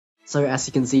So as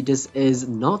you can see, this is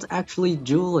not actually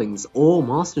Duel Links or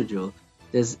Master Duel.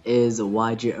 This is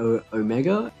YGO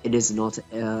Omega. It is not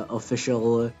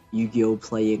official Yu-Gi-Oh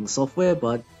playing software,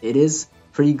 but it is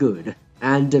pretty good.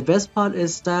 And the best part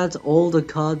is that all the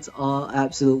cards are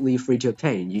absolutely free to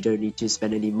obtain. You don't need to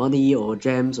spend any money or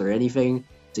gems or anything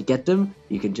to get them.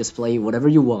 You can just play whatever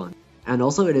you want. And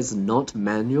also it is not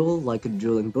manual like a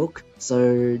dueling book,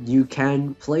 so you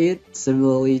can play it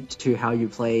similarly to how you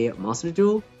play Master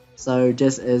Duel. So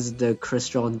this is the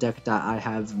Crystrons deck that I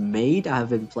have made. I have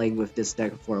been playing with this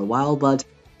deck for a while, but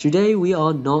today we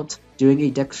are not doing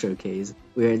a deck showcase.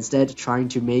 We are instead trying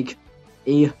to make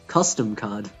a custom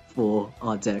card for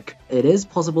our deck. It is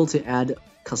possible to add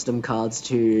custom cards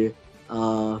to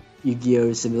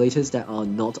Yu-Gi-Oh simulators that are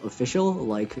not official,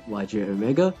 like YGO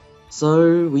Omega,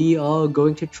 so we are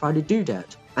going to try to do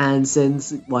that. And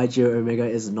since YGO Omega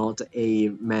is not a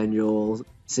manual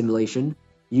simulation,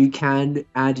 you can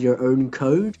add your own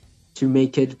code to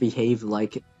make it behave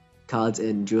like cards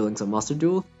in Duel Links or Master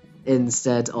Duel,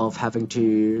 instead of having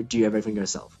to do everything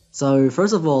yourself. So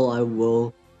first of all, I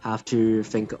will have to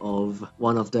think of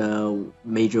one of the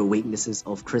major weaknesses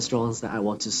of Crystrons that I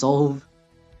want to solve,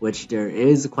 which there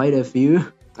is quite a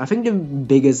few. I think the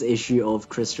biggest issue of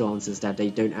Crystrons is that they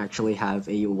don't actually have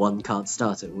a one-card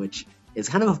starter, which is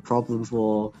kind of a problem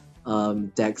for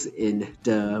decks in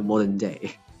the modern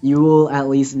day. You will at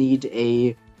least need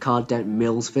a card that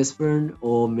mills Fistburn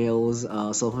or mills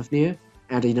Self-Near,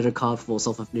 and another card for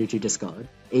Self-Near to discard.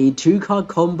 A 2-card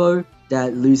combo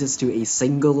that loses to a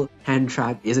single hand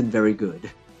trap isn't very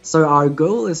good. So our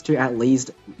goal is to at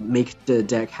least make the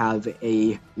deck have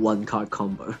a 1-card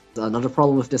combo. Another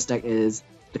problem with this deck is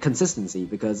the consistency,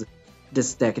 because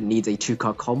this deck needs a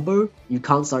 2-card combo. You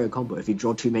can't start a combo. If you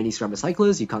draw too many Scrap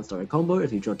Recyclers, you can't start a combo.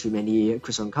 If you draw too many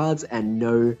Crystal cards and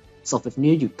no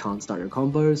Self-Near, you can't start your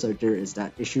combo, so there is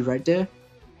that issue right there.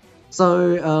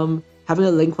 So having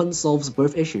a Link 1 solves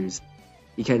both issues.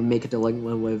 You can make the Link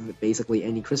 1 with basically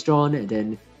any Crystron, and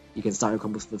then you can start your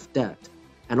combos with that.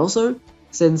 And also,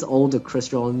 since all the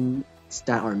Crystrons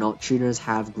that are not tuners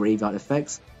have graveyard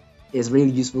effects, it's really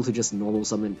useful to just normal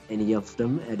summon any of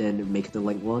them and then make the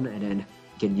Link 1, and then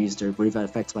you can use their graveyard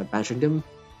effects by banishing them.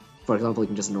 For example, you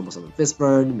can just normal summon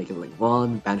Fistburn, make it Link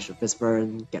 1, banish the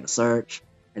Fistburn, get a search,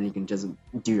 and you can just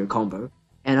do your combo.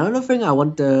 And another thing I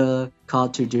want the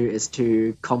card to do is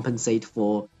to compensate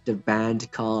for the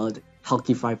banned card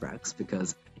Hulky Fibrax,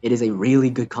 because it is a really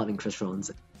good card in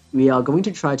Crystrons. We are going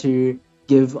to try to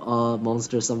give our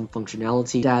monster some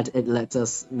functionality that it lets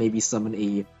us maybe summon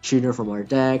a tuner from our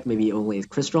deck, maybe only a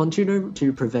Crystron tuner,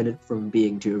 to prevent it from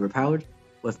being too overpowered.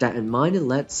 With that in mind,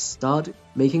 let's start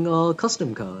making our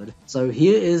custom card. So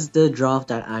here is the draft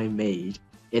that I made.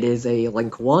 It is a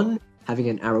Link 1, having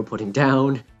an arrow pointing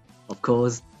down, of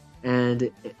course,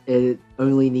 and it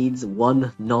only needs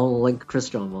one non-link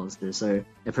Crystron monster, so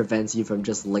it prevents you from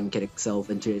just linking itself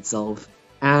into itself.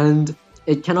 And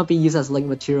it cannot be used as link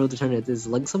material to turn it as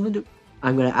link summoned.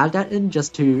 I'm going to add that in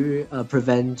just to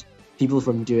prevent people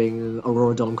from doing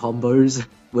Aurora Dawn combos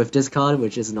with this card,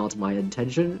 which is not my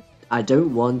intention. I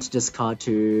don't want this card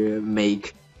to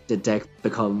make the deck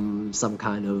become some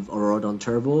kind of Aurora Dawn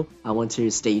Turbo. I want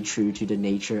to stay true to the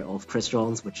nature of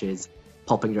Crystrons, which is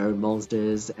popping your own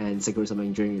monsters and synchro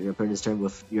summoning during your opponent's turn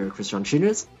with your Crystron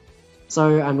tuners.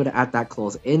 So I'm going to add that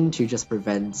clause in to just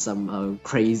prevent some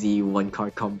crazy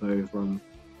 1-card combo from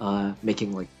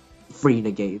making like 3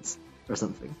 negates or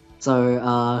something.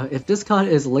 So if this card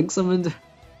is link summoned,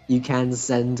 you can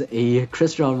send a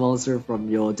Crystron monster from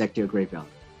your deck to your graveyard.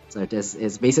 So this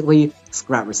is basically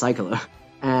Scrap Recycler.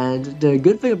 And the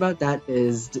good thing about that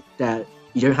is that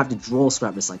you don't have to draw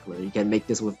Scrap Recycler. You can make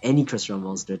this with any Crystron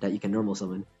monster that you can normal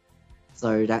summon.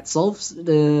 So that solves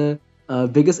the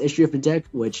biggest issue of the deck,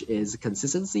 which is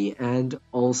consistency, and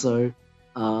also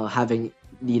needing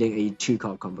a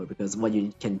 2-card combo, because what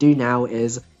you can do now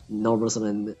is normal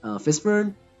summon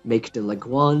Fistburn, make the Link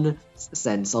 1,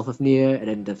 send Self-Near, and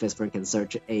then the Fistburn can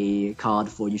search a card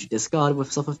for you to discard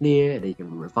with Self-Near, and then you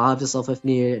can revive the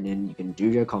Self-Near, and then you can do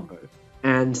your combo.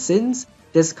 And since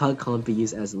this card can't be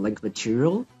used as link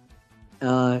material,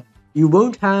 you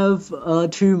won't have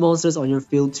 2 monsters on your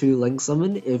field to link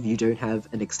summon if you don't have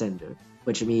an extender,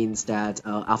 which means that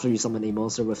after you summon a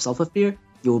monster with Self-Near,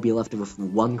 you will be left with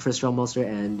 1 Crystron monster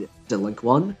and the Link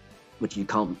 1, which you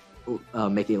can't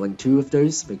make a Link 2 of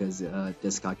those, because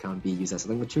this card can't be used as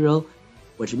link material,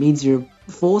 which means you're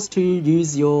forced to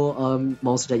use your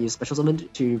monster that you special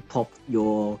summoned to pop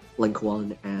your Link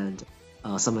 1 and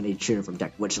summon a tuner from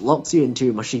deck, which locks you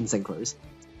into Machine Synchros,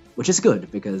 which is good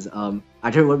because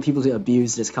I don't want people to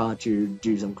abuse this card to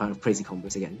do some kind of crazy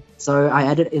combos again. So I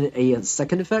added in a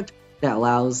second effect that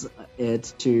allows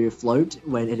it to float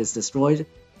when it is destroyed,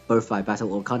 both by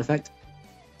battle or card effect.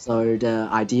 So the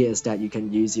idea is that you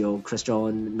can use your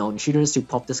Crystron non-tuners to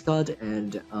pop this card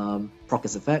and proc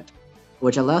its effect,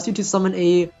 which allows you to summon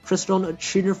a Crystron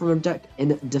tuner from your deck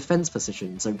in defense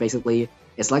position. So basically,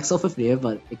 it's like Self-Fear,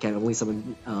 but it can only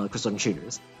summon Crystron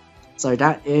tuners. So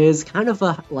that is kind of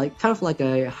like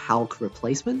a Hulk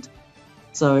replacement.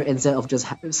 So instead of just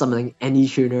summoning any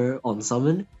tuner on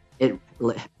summon,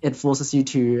 it forces you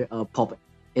to pop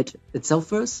it itself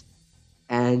first,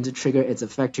 and trigger its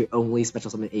effect to only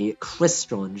special summon a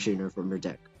Crystron tuner from your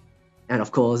deck. And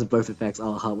of course, both effects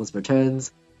are harmless per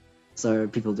turns, so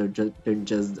people don't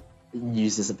just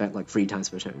use this effect like 3 times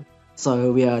per turn.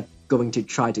 So we are going to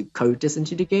try to code this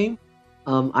into the game.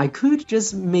 I could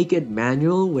just make it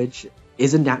manual, which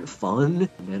isn't that fun,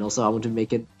 and also I want to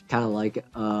make it kind of like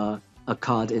a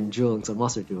card in Duel Links or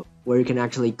Master Duel, where you can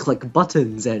actually click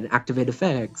buttons and activate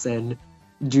effects and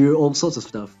do all sorts of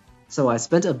stuff. So I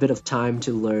spent a bit of time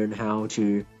to learn how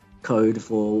to code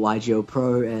for YGO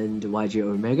Pro and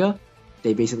YGO Omega.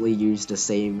 They basically use the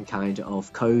same kind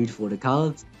of code for the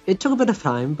cards. It took a bit of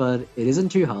time, but it isn't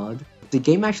too hard. The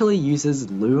game actually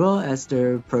uses Lua as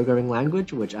their programming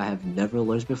language, which I have never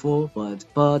learned before, but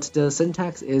the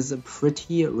syntax is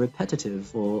pretty repetitive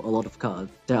for a lot of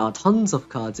cards. There are tons of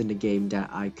cards in the game that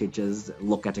I could just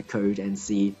look at the code and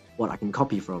see what I can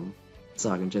copy from. So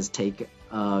I can just take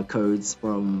codes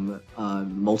from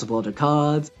multiple other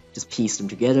cards, just piece them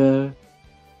together,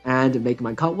 and make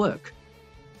my card work.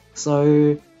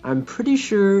 So I'm pretty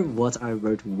sure what I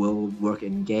wrote will work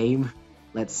in game.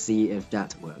 Let's see if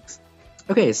that works.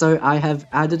 Okay, so I have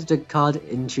added the card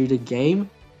into the game.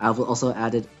 I've also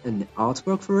added an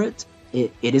artwork for it.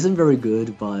 It isn't very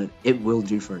good, but it will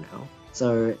do for now.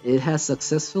 So it has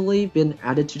successfully been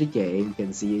added to the game. You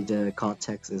can see the card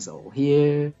text is all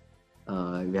here.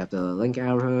 We have the link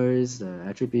arrows, the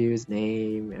attributes,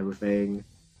 name, everything.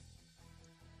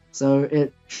 So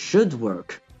it should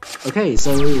work. Okay,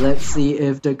 so let's see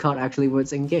if the card actually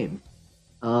works in game.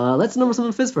 Let's number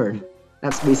summon Fistburn.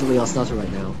 That's basically our starter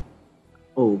right now.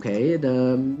 Okay,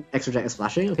 the extra deck is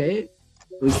flashing. Okay,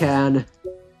 we can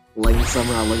link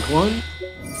summon our Link 1.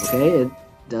 Okay, it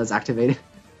does activate it.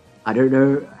 I don't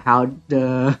know how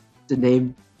the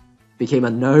name became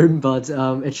unknown, but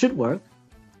it should work.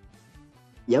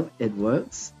 Yep, it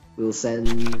works. We'll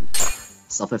send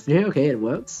Self-Fear. Okay, it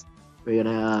works. We're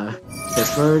gonna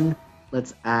Fistburn.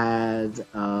 Let's add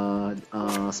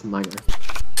Smiger.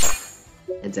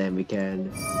 And then we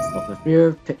can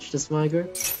Self-Fear, pitch the Smiger,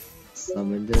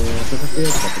 summon the Self-Fear,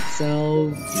 pop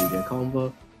itself, do the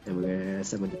combo, and we're gonna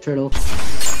summon the turtle.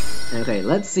 Okay,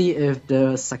 let's see if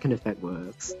the second effect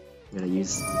works. I'm gonna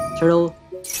use turtle,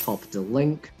 pop the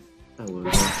link. We're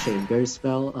gonna chain Ghost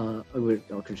spell, we're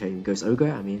gonna chain Ghost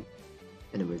Ogre, I mean,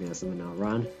 and then we're gonna summon our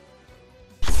Ran.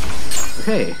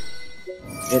 Okay,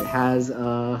 it has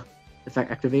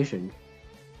effect activation.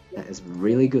 That is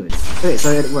really good. Okay, so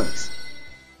it works.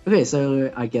 Okay,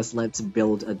 so I guess let's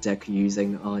build a deck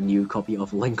using our new copy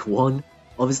of Link 1.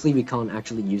 Obviously we can't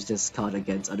actually use this card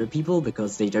against other people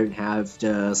because they don't have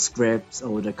the scripts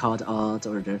or the card art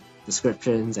or the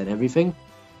descriptions and everything.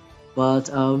 But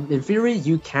in theory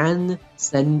you can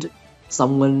send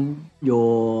someone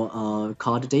your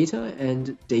card data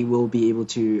and they will be able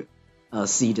to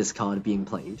see this card being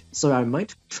played. So I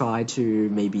might try to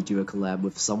maybe do a collab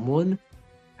with someone,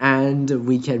 and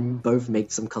we can both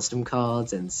make some custom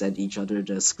cards and send each other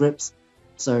the scripts,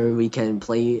 so we can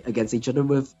play against each other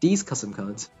with these custom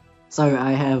cards. So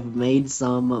I have made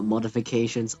some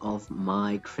modifications of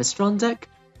my Crystron deck.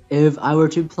 If I were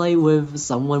to play with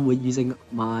someone with using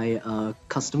my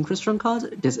custom Crystron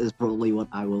card, this is probably what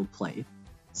I will play.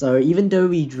 So even though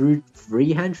we drew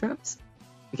 3 hand traps,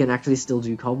 we can actually still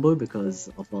do combo because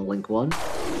of our Link 1.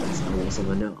 Let's also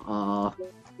summon our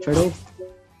turtle.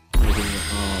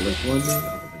 Link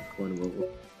 1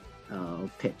 will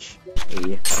pitch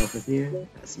a Self-Fear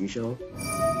as usual.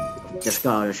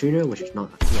 Discard a shooter, which is not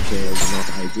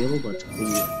ideal, but we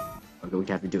are going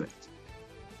to have to do it.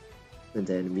 And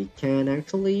then we can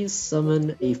actually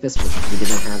summon a Fistburn. We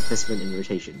didn't have Fistburn in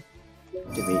rotation.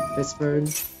 Activate Fistburn,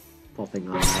 popping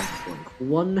our Link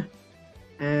 1,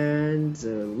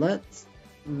 and let's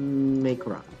make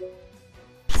Ran.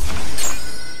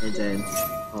 And then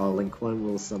Link 1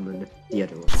 will summon the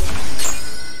other one.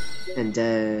 And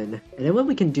then what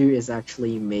we can do is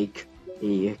actually make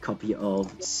a copy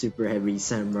of Super Heavy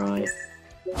Samurai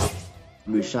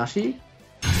Musashi.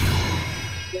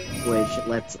 which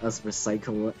lets us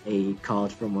recycle a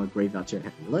card from our graveyard to our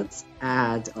hand. Let's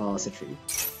add our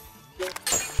Citrus.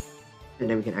 And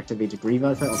then we can activate the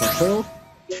graveyard effect of our turtle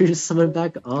to summon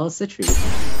back our Citrus.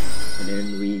 And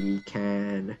then we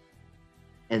can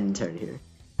end turn here.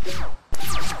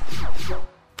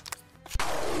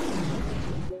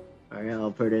 Alright,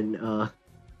 I'll put in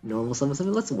normal summon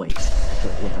something. Let's wait.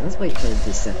 Actually, yeah, let's wait for him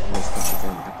to set his cards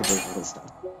and activate all this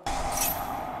stuff.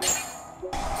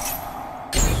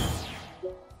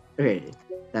 Okay,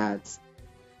 that's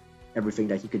everything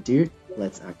that he could do.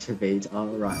 Let's activate our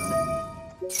round.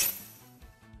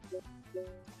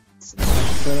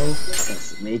 So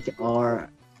let's make our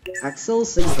Axel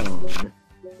Synchron,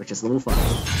 which is level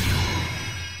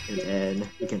 5. And then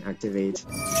we can activate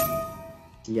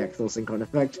the Axel Synchron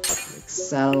effect, make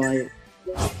Satellite.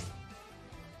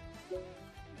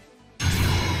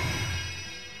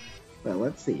 Well,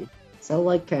 let's see.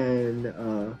 Satellite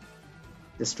can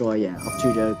destroy, up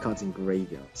to the cards in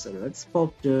graveyard. So let's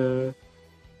pop the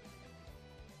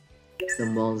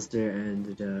monster and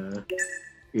the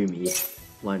Umi.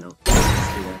 Why not?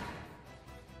 Let's do that.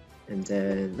 And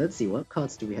then let's see, what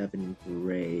cards do we have in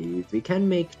grave? We can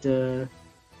make the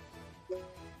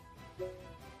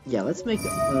let's make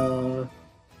a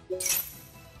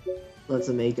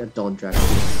Dawn Dragon.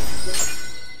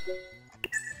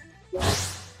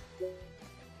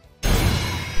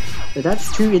 But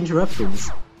that's 2 interruptions,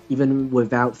 even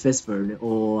without Fistburn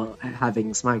or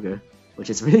having Smiger, which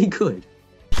is really good.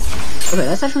 Okay,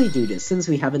 let's actually do this. Since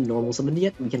we haven't normal summoned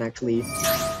yet, we can actually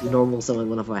normal summon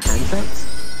one of our hand traps.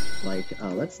 Like,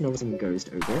 let's normal summon Ghost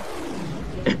Ogre.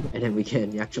 And then we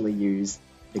can actually use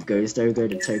the Ghost Ogre,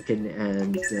 the token,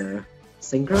 and the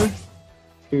Synchro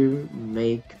to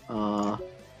make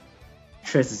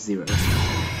Stress 0.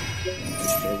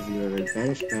 Stress 0,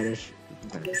 vanish, vanish,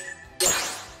 vanish.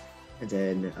 And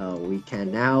then we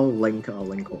can now link our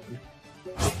Link Horn.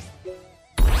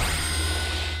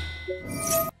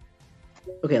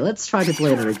 Okay, let's try to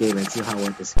play another game and see how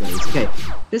well this goes. Okay,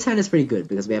 this hand is pretty good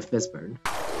because we have Fistburn.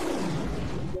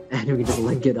 And we can just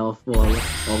link it off while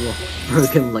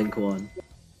broken Link 1.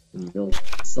 And we'll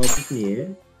solve it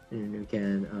here. And we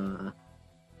can,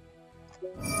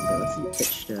 okay, let's see,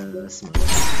 pitch the Smite.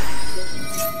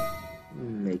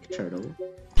 Make Turtle.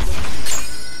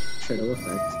 Turtle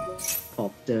effect.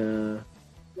 Pop the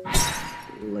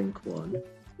Link 1.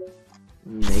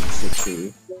 Make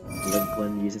 60. Link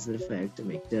 1 uses the effect to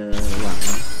make the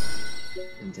round.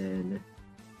 And then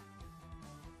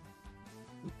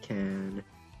we can...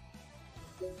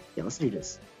 yeah, let's do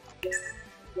this.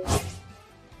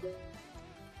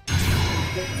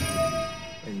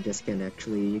 And this can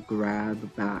actually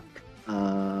grab back,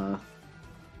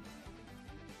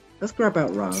 let's grab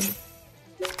out round.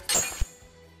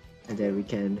 And then we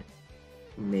can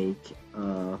make,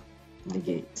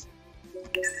 negate.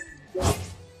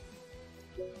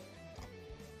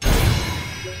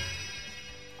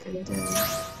 And then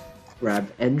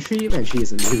grab entry. Entry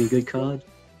is a really good card.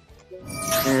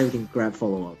 And we can grab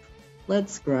follow up.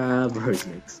 Let's grab Rose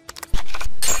Mix.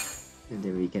 And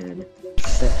then we can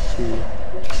set to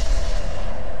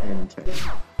and turn.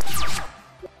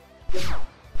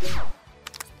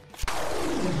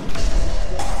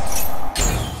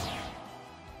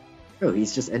 Oh,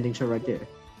 he's just ending turn right there.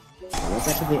 So let's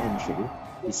actually entry.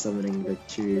 He's summoning the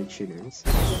 2 tuners.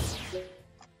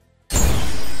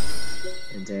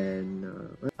 And then,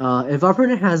 if our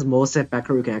opponent has more set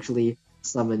backer, we can actually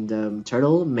summon the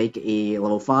Turtle, make a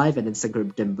level 5, and then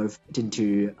synchro them both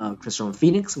into Crystrons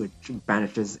Phoenix, which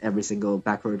banishes every single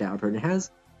back row that our opponent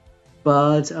has.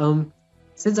 But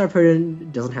since our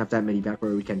opponent doesn't have that many back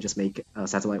row, we can just make a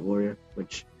Satellite Warrior,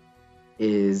 which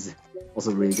is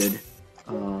also really good.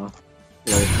 Level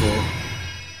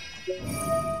 4.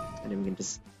 And then we can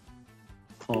just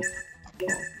pop.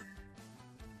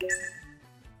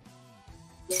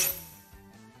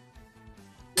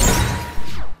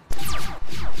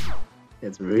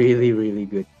 That's really, really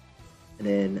good. And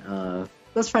then,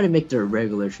 let's try to make the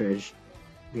regular Trish.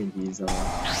 We can use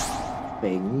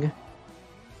Thing.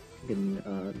 We can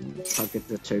target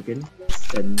the token,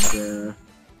 send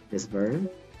this burn.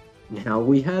 Now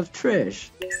we have Trish.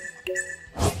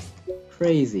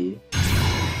 Crazy.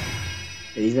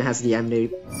 It even has the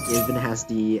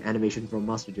animation from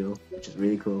Master Duel, which is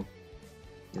really cool.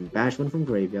 And banish one from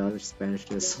graveyard, which is banish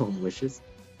the Solemn Wishes.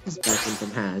 Just banish one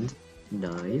from hand.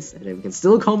 Nice. And then we can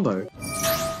still combo.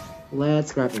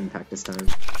 Let's grab Impact this time,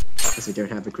 because we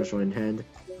don't have the Crystron in hand.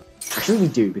 Actually we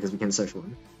do, because we can search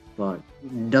one, but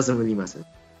it doesn't really matter.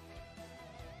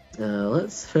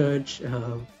 Let's search,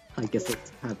 I guess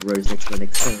let's have Rose next for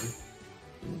next turn.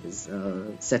 And just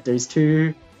set those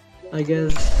 2, I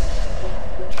guess.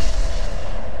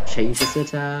 Change this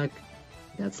attack.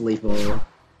 That's lethal.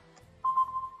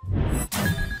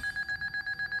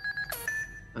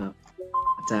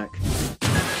 Attack.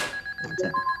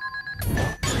 Attack.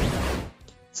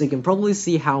 So you can probably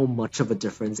see how much of a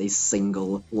difference a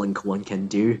single Link 1 can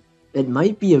do. It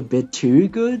might be a bit too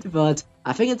good, but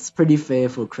I think it's pretty fair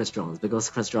for Crystrons because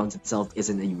Crystrons itself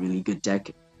isn't a really good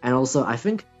deck. And also, I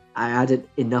think I added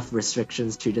enough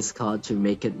restrictions to this card to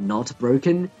make it not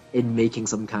broken in making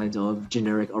some kind of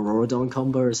generic Auroradon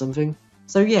combo or something.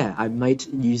 So yeah, I might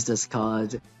use this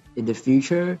card in the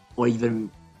future, or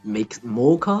even make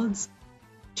more cards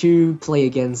to play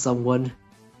against someone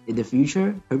in the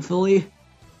future, hopefully,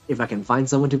 if I can find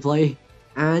someone to play.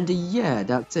 And yeah,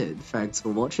 that's it. Thanks for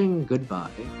watching,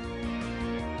 goodbye.